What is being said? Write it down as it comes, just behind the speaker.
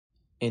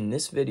In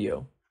this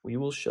video, we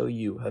will show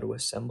you how to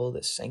assemble the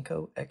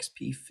Senko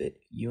XP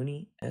Fit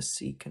Uni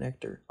SC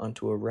connector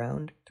onto a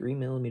round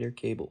 3mm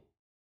cable.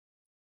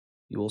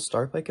 You will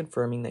start by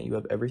confirming that you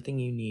have everything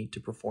you need to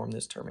perform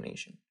this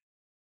termination.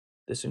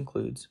 This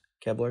includes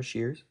Kevlar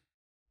shears,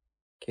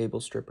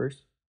 cable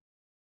strippers,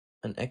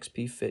 an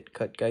XP Fit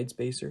cut guide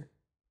spacer,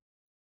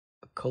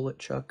 a cullet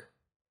chuck,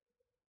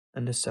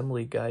 an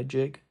assembly guide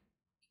jig,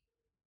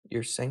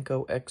 your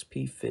Senko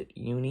XP Fit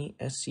Uni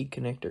SC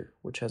connector,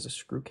 which has a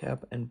screw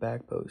cap and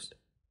back post,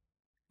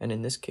 and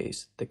in this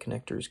case the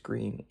connector is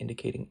green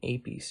indicating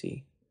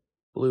APC,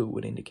 blue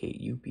would indicate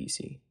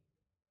UPC.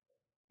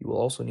 You will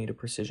also need a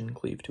precision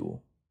cleave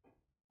tool.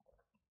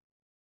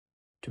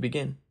 To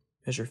begin,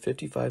 measure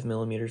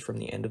 55mm from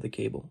the end of the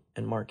cable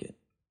and mark it.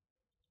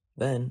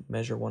 Then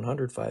measure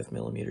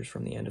 105mm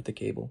from the end of the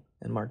cable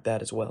and mark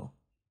that as well.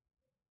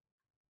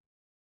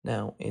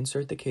 Now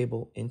insert the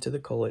cable into the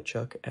cullet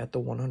chuck at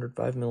the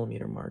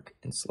 105mm mark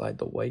and slide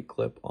the white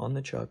clip on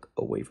the chuck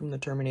away from the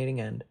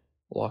terminating end,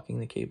 locking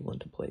the cable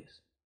into place.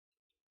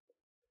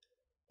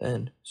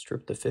 Then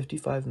strip the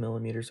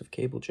 55mm of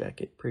cable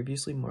jacket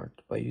previously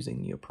marked by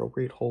using the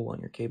appropriate hole on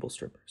your cable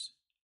strippers.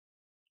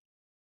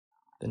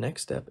 The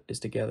next step is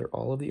to gather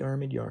all of the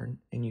armid yarn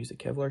and use the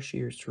Kevlar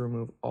shears to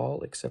remove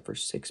all except for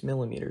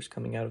 6mm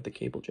coming out of the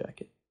cable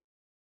jacket.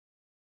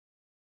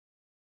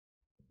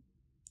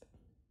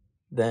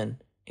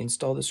 Then,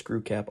 install the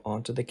screw cap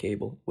onto the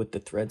cable with the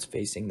threads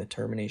facing the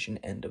termination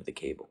end of the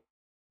cable.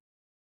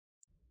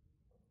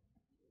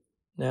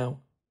 Now,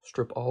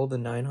 strip all of the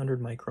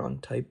 900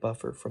 micron type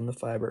buffer from the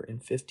fiber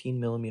in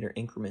 15mm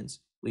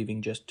increments,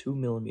 leaving just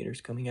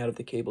 2mm coming out of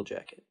the cable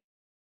jacket.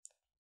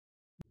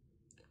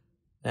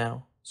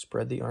 Now,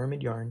 spread the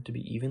armid yarn to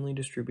be evenly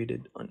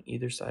distributed on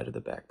either side of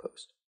the back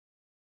post.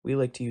 We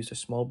like to use a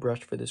small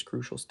brush for this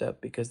crucial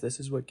step because this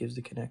is what gives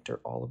the connector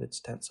all of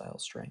its tensile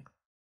strength.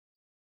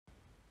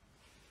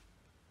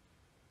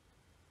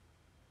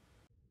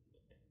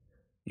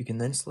 You can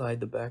then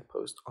slide the back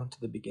post onto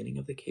the beginning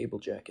of the cable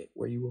jacket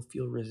where you will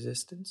feel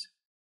resistance.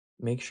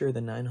 Make sure the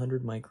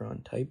 900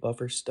 micron type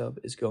buffer stub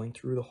is going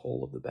through the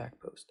hole of the back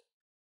post.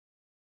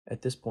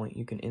 At this point,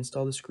 you can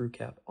install the screw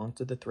cap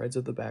onto the threads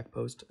of the back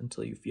post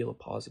until you feel a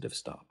positive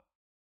stop.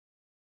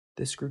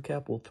 This screw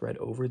cap will thread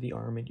over the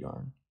armid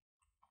yarn.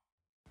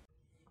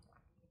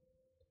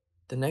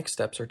 The next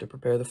steps are to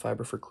prepare the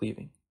fiber for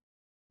cleaving.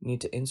 You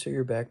need to insert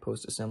your back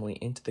post assembly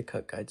into the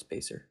cut guide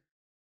spacer.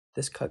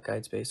 This cut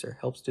guide spacer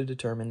helps to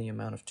determine the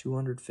amount of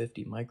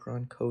 250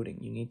 micron coating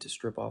you need to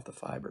strip off the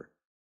fiber,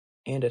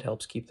 and it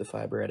helps keep the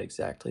fiber at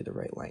exactly the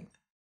right length.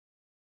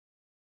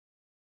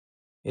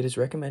 It is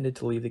recommended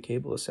to leave the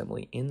cable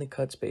assembly in the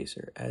cut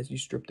spacer as you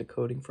strip the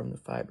coating from the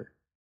fiber.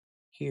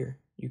 Here,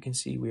 you can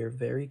see we are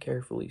very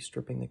carefully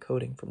stripping the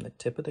coating from the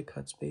tip of the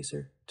cut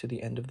spacer to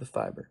the end of the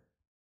fiber.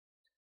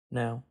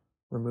 Now,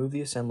 remove the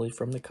assembly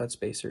from the cut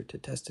spacer to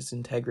test its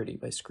integrity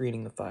by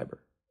screening the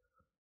fiber.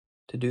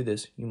 To do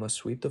this, you must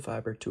sweep the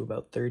fiber to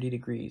about 30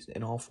 degrees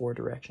in all 4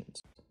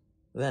 directions.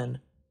 Then,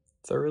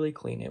 thoroughly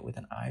clean it with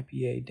an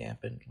IPA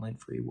dampened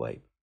lint-free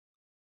wipe,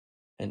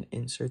 and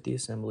insert the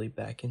assembly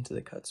back into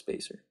the cut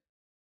spacer.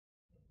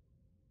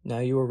 Now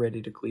you are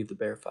ready to cleave the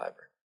bare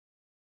fiber.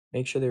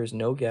 Make sure there is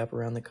no gap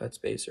around the cut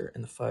spacer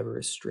and the fiber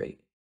is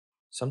straight.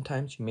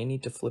 Sometimes you may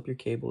need to flip your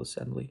cable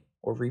assembly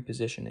or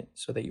reposition it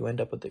so that you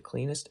end up with the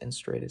cleanest and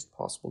straightest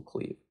possible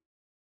cleave.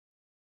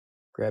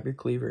 Grab your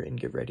cleaver and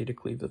get ready to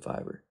cleave the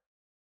fiber.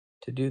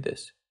 To do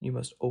this, you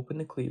must open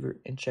the cleaver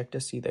and check to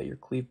see that your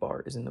cleave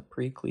bar is in the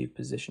pre-cleave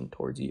position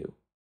towards you.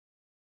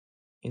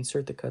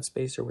 Insert the cut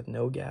spacer with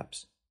no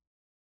gaps.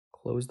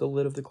 Close the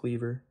lid of the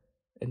cleaver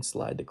and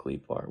slide the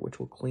cleave bar, which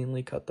will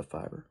cleanly cut the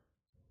fiber.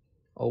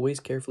 Always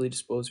carefully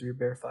dispose of your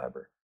bare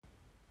fiber.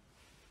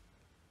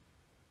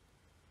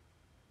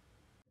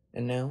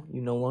 And now you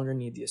no longer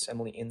need the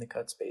assembly in the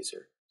cut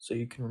spacer, so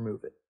you can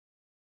remove it.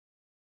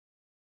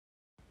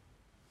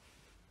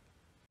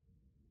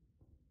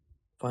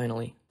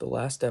 Finally, the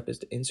last step is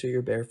to insert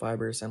your bare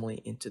fiber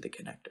assembly into the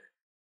connector.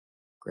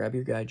 Grab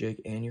your guide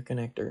jig and your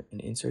connector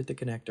and insert the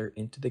connector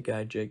into the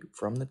guide jig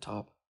from the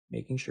top,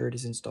 making sure it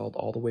is installed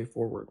all the way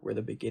forward where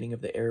the beginning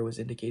of the arrow is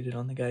indicated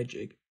on the guide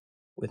jig,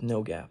 with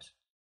no gaps.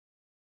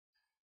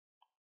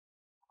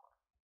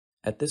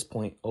 At this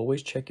point,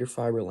 always check your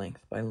fiber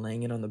length by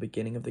laying it on the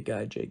beginning of the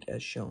guide jig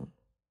as shown.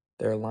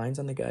 There are lines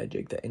on the guide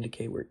jig that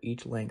indicate where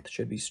each length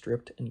should be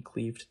stripped and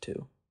cleaved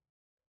to.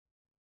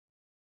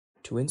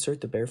 To insert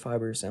the bare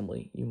fiber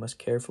assembly, you must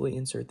carefully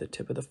insert the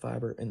tip of the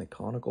fiber in the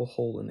conical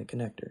hole in the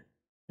connector,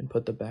 and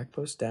put the back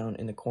post down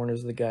in the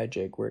corners of the guide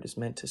jig where it is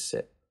meant to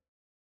sit.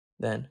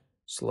 Then,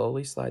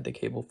 slowly slide the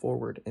cable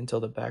forward until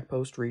the back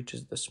post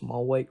reaches the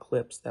small white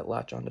clips that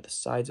latch onto the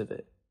sides of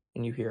it,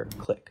 and you hear a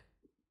click.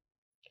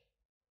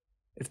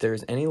 If there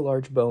is any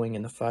large bowing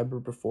in the fiber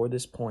before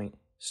this point,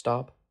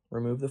 stop,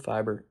 remove the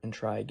fiber, and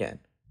try again.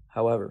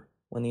 However,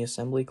 when the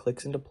assembly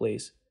clicks into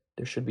place,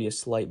 there should be a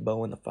slight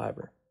bow in the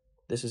fiber.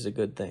 This is a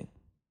good thing.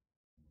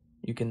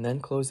 You can then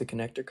close the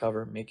connector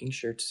cover, making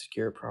sure to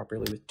secure it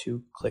properly with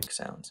 2 click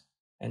sounds,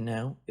 And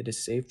now it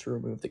is safe to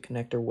remove the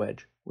connector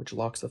wedge, which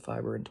locks the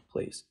fiber into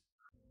place.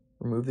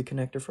 Remove the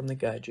connector from the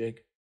guide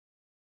jig,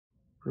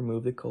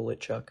 remove the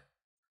collet chuck,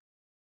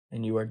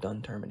 and you are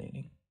done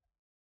terminating.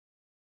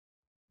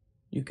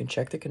 You can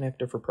check the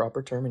connector for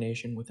proper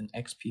termination with an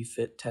XP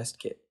Fit test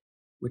kit,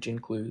 which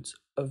includes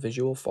a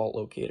visual fault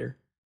locator,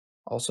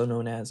 also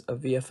known as a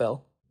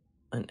VFL,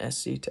 an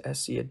SC to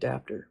SC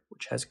adapter,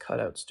 which has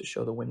cutouts to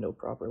show the window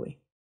properly,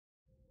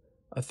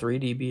 a 3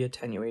 dB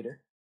attenuator,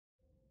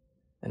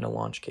 and a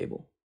launch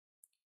cable.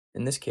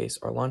 In this case,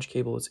 our launch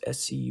cable is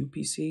SC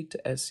UPC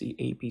to SC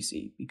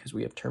APC because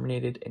we have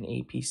terminated an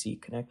APC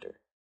connector.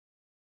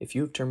 If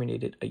you have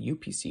terminated a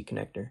UPC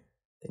connector,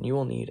 then you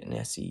will need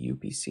an SC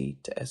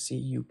UPC to SC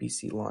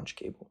UPC launch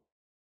cable.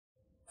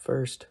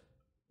 First,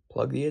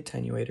 plug the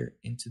attenuator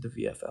into the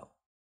VFL.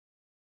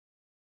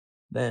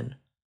 Then,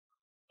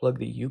 plug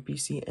the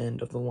UPC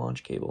end of the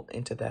launch cable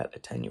into that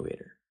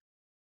attenuator.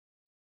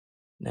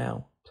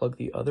 Now, plug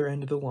the other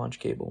end of the launch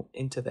cable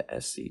into the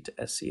SC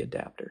to SC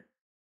adapter.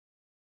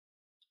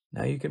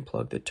 Now you can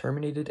plug the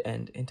terminated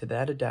end into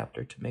that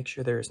adapter to make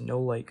sure there is no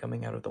light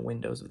coming out of the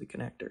windows of the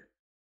connector.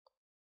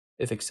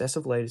 If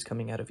excessive light is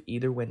coming out of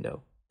either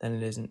window, then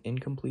it is an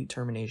incomplete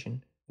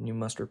termination and you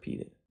must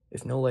repeat it.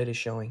 If no light is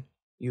showing,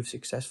 you have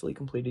successfully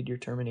completed your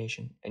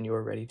termination and you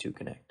are ready to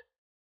connect.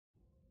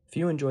 If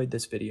you enjoyed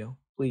this video,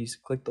 please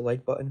click the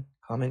like button,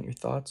 comment your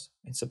thoughts,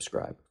 and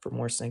subscribe for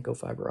more Senko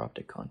fiber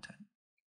optic content.